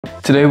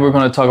Today we're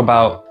going to talk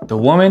about the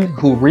woman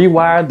who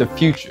rewired the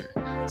future.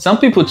 Some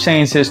people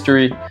change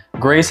history.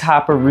 Grace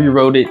Hopper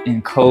rewrote it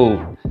in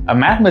code. A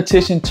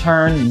mathematician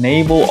turned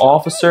naval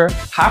officer,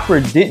 Hopper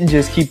didn't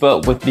just keep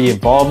up with the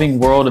evolving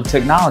world of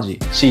technology.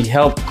 She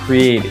helped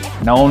create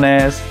it. Known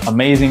as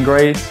Amazing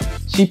Grace,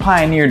 she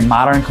pioneered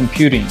modern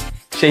computing,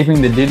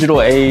 shaping the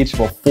digital age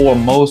before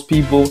most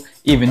people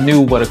even knew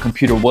what a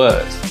computer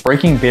was,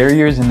 breaking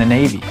barriers in the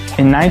Navy.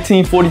 In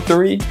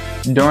 1943,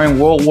 during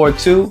World War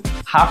II,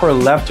 Hopper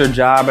left her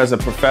job as a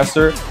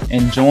professor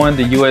and joined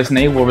the U.S.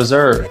 Naval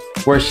Reserve,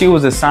 where she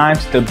was assigned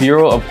to the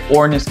Bureau of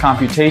Ordnance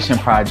Computation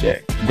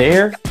Project.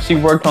 There, she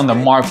worked on the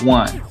Mark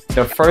I,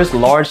 the first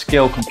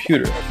large-scale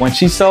computer. When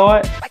she saw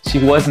it, she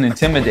wasn't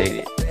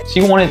intimidated. She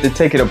wanted to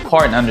take it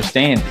apart and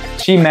understand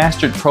it. She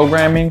mastered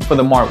programming for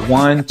the Mark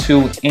I,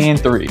 II,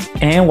 and III.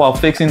 And while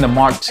fixing the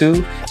Mark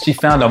II, she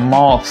found a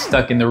moth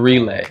stuck in the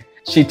relay.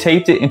 She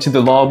taped it into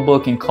the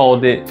logbook and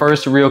called it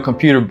first real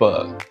computer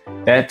bug.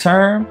 That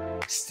term,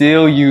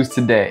 still used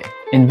today.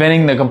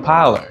 Inventing the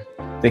compiler,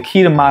 the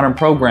key to modern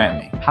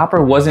programming.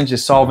 Hopper wasn't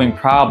just solving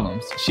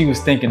problems, she was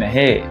thinking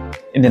ahead.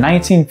 In the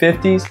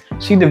 1950s,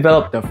 she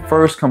developed the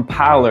first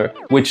compiler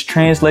which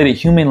translated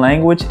human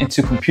language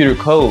into computer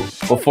code.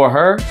 Before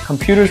her,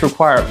 computers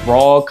required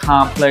raw,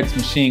 complex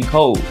machine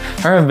code.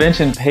 Her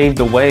invention paved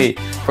the way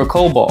for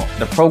COBOL,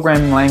 the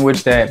programming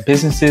language that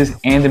businesses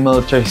and the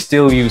military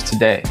still use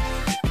today.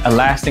 A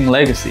lasting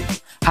legacy.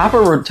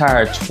 Hopper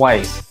retired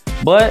twice,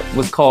 but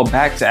was called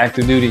back to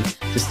active duty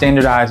to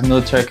standardize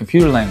military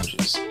computer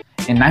languages.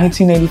 In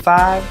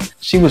 1985,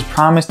 she was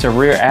promised a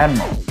Rear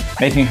Admiral,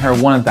 making her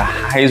one of the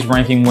highest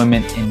ranking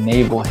women in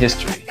naval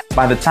history.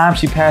 By the time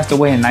she passed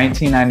away in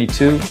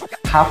 1992,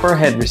 Hopper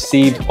had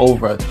received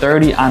over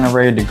 30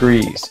 honorary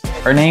degrees.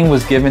 Her name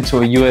was given to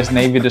a U.S.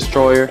 Navy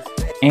destroyer,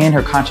 and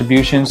her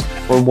contributions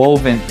were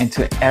woven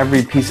into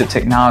every piece of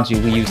technology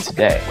we use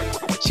today.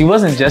 She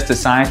wasn't just a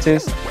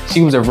scientist,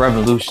 she was a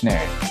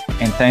revolutionary.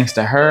 And thanks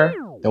to her,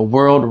 the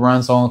world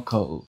runs on code.